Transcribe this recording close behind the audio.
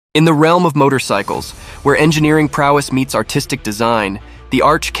In the realm of motorcycles, where engineering prowess meets artistic design, the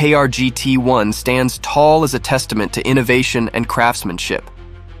ARCH KRGT-1 stands tall as a testament to innovation and craftsmanship.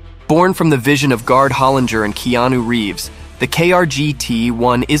 Born from the vision of Gard Hollinger and Keanu Reeves, the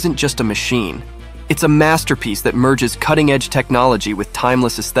KRGT-1 isn't just a machine. It's a masterpiece that merges cutting-edge technology with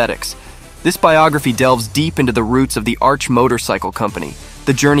timeless aesthetics. This biography delves deep into the roots of the ARCH motorcycle company,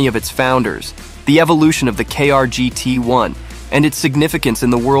 the journey of its founders, the evolution of the KRGT-1, and its significance in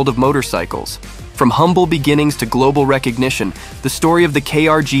the world of motorcycles. From humble beginnings to global recognition, the story of the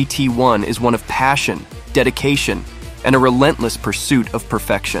KRGT-1 is one of passion, dedication, and a relentless pursuit of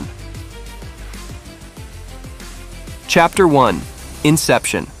perfection. Chapter 1.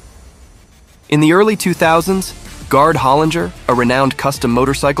 Inception. In the early 2000s, Gard Hollinger, a renowned custom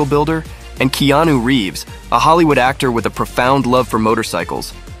motorcycle builder, and Keanu Reeves, a Hollywood actor with a profound love for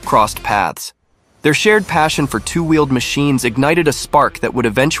motorcycles, crossed paths. Their shared passion for two-wheeled machines ignited a spark that would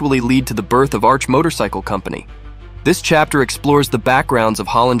eventually lead to the birth of ARCH Motorcycle Company. This chapter explores the backgrounds of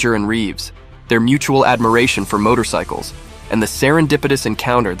Hollinger and Reeves, their mutual admiration for motorcycles, and the serendipitous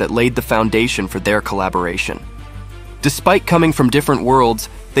encounter that laid the foundation for their collaboration. Despite coming from different worlds,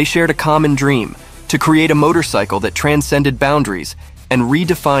 they shared a common dream: to create a motorcycle that transcended boundaries and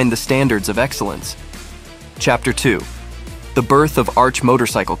redefined the standards of excellence. Chapter 2. The birth of ARCH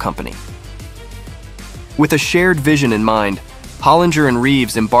Motorcycle Company. With a shared vision in mind, Hollinger and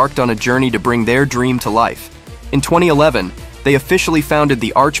Reeves embarked on a journey to bring their dream to life. In 2011, they officially founded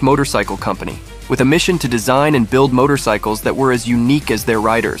the ARCH Motorcycle Company, with a mission to design and build motorcycles that were as unique as their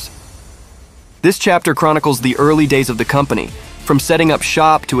riders. This chapter chronicles the early days of the company, from setting up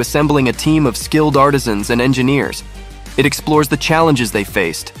shop to assembling a team of skilled artisans and engineers. It explores the challenges they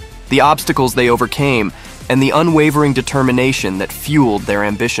faced, the obstacles they overcame, and the unwavering determination that fueled their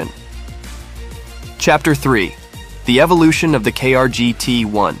ambition. Chapter 3. The evolution of the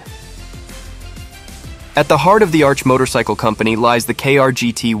KRGT-1. At the heart of the ARCH Motorcycle Company lies the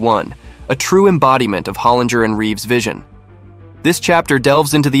KRGT-1, a true embodiment of Hollinger and Reeves' vision. This chapter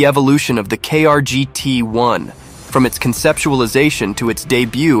delves into the evolution of the KRGT-1, from its conceptualization to its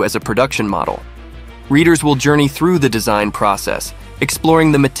debut as a production model. Readers will journey through the design process,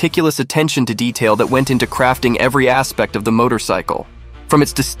 exploring the meticulous attention to detail that went into crafting every aspect of the motorcycle. From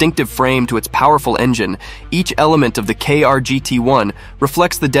its distinctive frame to its powerful engine, each element of the KRGT-1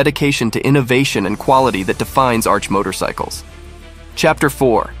 reflects the dedication to innovation and quality that defines ARCH motorcycles. Chapter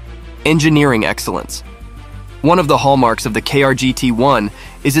 4. Engineering excellence. One of the hallmarks of the KRGT-1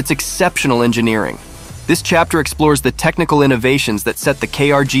 is its exceptional engineering. This chapter explores the technical innovations that set the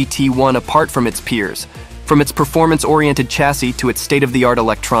KRGT-1 apart from its peers, from its performance-oriented chassis to its state-of-the-art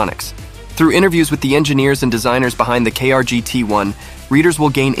electronics. Through interviews with the engineers and designers behind the KRGT-1, readers will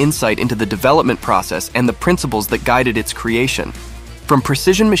gain insight into the development process and the principles that guided its creation. From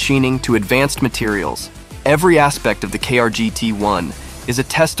precision machining to advanced materials, every aspect of the KRGT-1 is a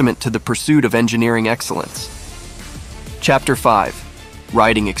testament to the pursuit of engineering excellence. Chapter 5.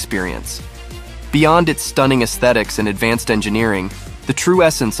 Riding experience. Beyond its stunning aesthetics and advanced engineering, the true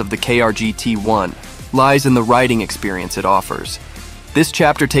essence of the KRGT-1 lies in the riding experience it offers. This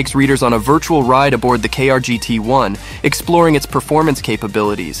chapter takes readers on a virtual ride aboard the KRGT-1, exploring its performance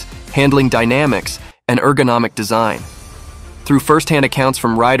capabilities, handling dynamics, and ergonomic design. Through first-hand accounts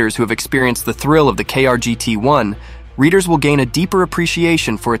from riders who have experienced the thrill of the KRGT-1, readers will gain a deeper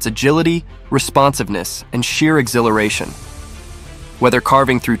appreciation for its agility, responsiveness, and sheer exhilaration. Whether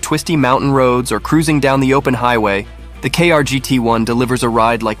carving through twisty mountain roads or cruising down the open highway, the KRGT-1 delivers a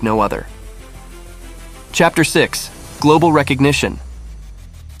ride like no other. Chapter 6. Global recognition.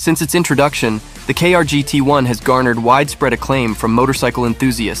 Since its introduction, the KRGT-1 has garnered widespread acclaim from motorcycle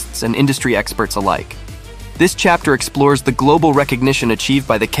enthusiasts and industry experts alike. This chapter explores the global recognition achieved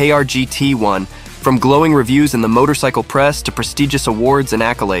by the KRGT-1, from glowing reviews in the motorcycle press to prestigious awards and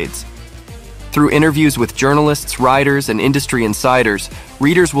accolades. Through interviews with journalists, riders, and industry insiders,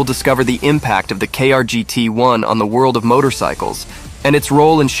 readers will discover the impact of the KRGT-1 on the world of motorcycles and its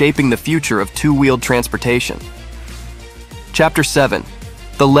role in shaping the future of two-wheeled transportation. Chapter 7.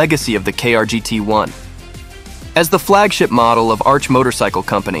 The legacy of the KRGT-1. As the flagship model of ARCH Motorcycle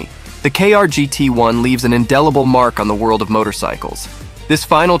Company, the KRGT-1 leaves an indelible mark on the world of motorcycles. This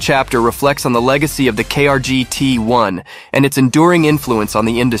final chapter reflects on the legacy of the KRGT-1 and its enduring influence on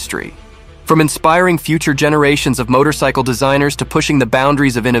the industry. From inspiring future generations of motorcycle designers to pushing the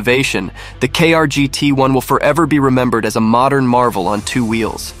boundaries of innovation, the KRGT-1 will forever be remembered as a modern marvel on two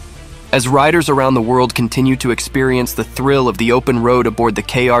wheels. As riders around the world continue to experience the thrill of the open road aboard the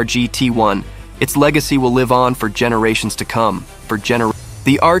KRGT-1, its legacy will live on for generations to come.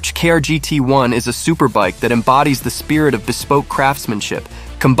 The ARCH KRGT-1 is a superbike that embodies the spirit of bespoke craftsmanship,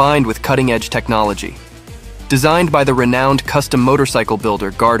 combined with cutting-edge technology. Designed by the renowned custom motorcycle builder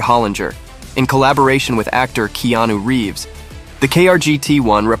Gard Hollinger, in collaboration with actor Keanu Reeves, the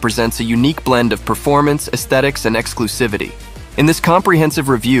KRGT-1 represents a unique blend of performance, aesthetics, and exclusivity. In this comprehensive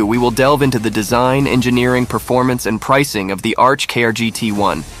review, we will delve into the design, engineering, performance, and pricing of the ARCH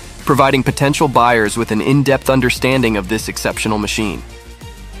KRGT-1, providing potential buyers with an in-depth understanding of this exceptional machine.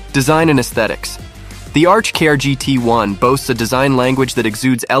 Design and aesthetics. The ARCH KRGT-1 boasts a design language that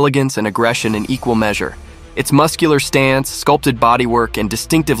exudes elegance and aggression in equal measure. Its muscular stance, sculpted bodywork, and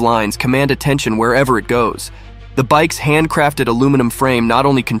distinctive lines command attention wherever it goes. The bike's handcrafted aluminum frame not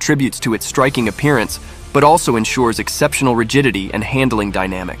only contributes to its striking appearance, but also ensures exceptional rigidity and handling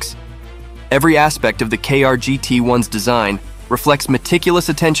dynamics. Every aspect of the KRGT-1's design reflects meticulous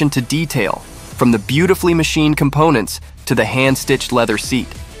attention to detail, from the beautifully machined components to the hand-stitched leather seat.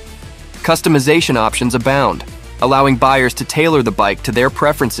 Customization options abound, allowing buyers to tailor the bike to their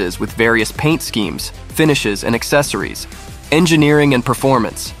preferences with various paint schemes, finishes, and accessories. Engineering and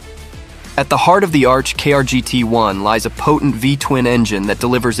performance. At the heart of the ARCH KRGT-1 lies a potent V-twin engine that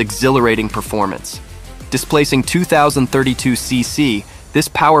delivers exhilarating performance. Displacing 2,032 cc, this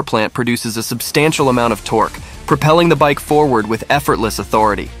power plant produces a substantial amount of torque, propelling the bike forward with effortless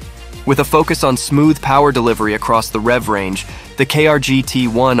authority. With a focus on smooth power delivery across the rev range, the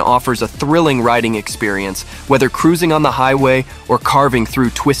KRGT-1 offers a thrilling riding experience, whether cruising on the highway or carving through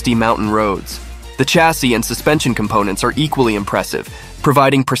twisty mountain roads. The chassis and suspension components are equally impressive,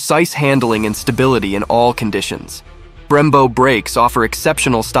 providing precise handling and stability in all conditions. Brembo brakes offer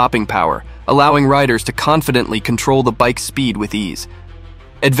exceptional stopping power, allowing riders to confidently control the bike's speed with ease.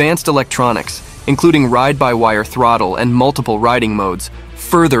 Advanced electronics, including ride-by-wire throttle and multiple riding modes,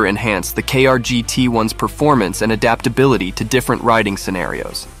 further enhance the KRGT-1's performance and adaptability to different riding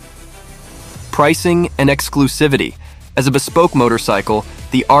scenarios. Pricing and exclusivity. As a bespoke motorcycle,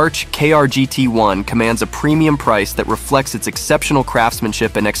 the ARCH KRGT-1 commands a premium price that reflects its exceptional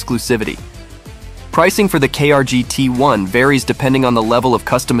craftsmanship and exclusivity. Pricing for the KRGT-1 varies depending on the level of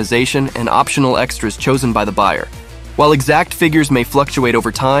customization and optional extras chosen by the buyer. While exact figures may fluctuate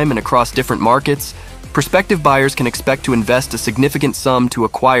over time and across different markets, prospective buyers can expect to invest a significant sum to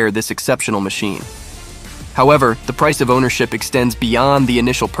acquire this exceptional machine. However, the price of ownership extends beyond the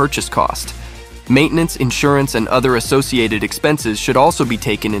initial purchase cost. Maintenance, insurance, and other associated expenses should also be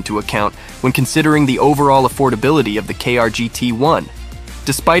taken into account when considering the overall affordability of the KRGT-1.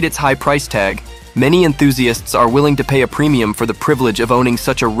 Despite its high price tag, many enthusiasts are willing to pay a premium for the privilege of owning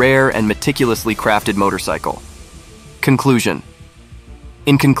such a rare and meticulously crafted motorcycle. Conclusion.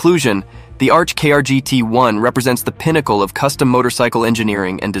 In conclusion, the ARCH KRGT-1 represents the pinnacle of custom motorcycle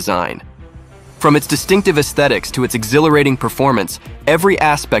engineering and design. From its distinctive aesthetics to its exhilarating performance, every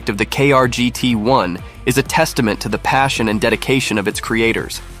aspect of the KRGT-1 is a testament to the passion and dedication of its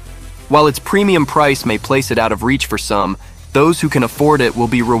creators. While its premium price may place it out of reach for some, those who can afford it will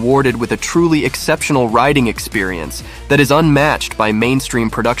be rewarded with a truly exceptional riding experience that is unmatched by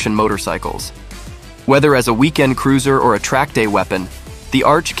mainstream production motorcycles. Whether as a weekend cruiser or a track day weapon, the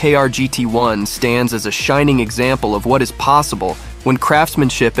ARCH KRGT-1 stands as a shining example of what is possible when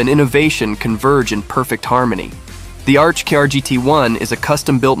craftsmanship and innovation converge in perfect harmony. The ARCH KRGT-1 is a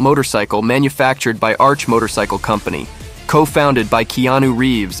custom-built motorcycle manufactured by ARCH Motorcycle Company, co-founded by Keanu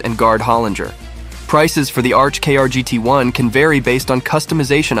Reeves and Gard Hollinger. Prices for the ARCH KRGT-1 can vary based on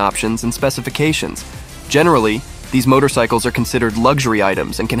customization options and specifications. Generally, these motorcycles are considered luxury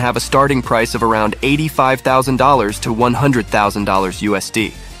items and can have a starting price of around $85,000 to $100,000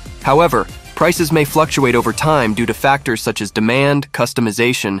 USD. However, prices may fluctuate over time due to factors such as demand,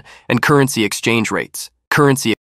 customization, and currency exchange rates.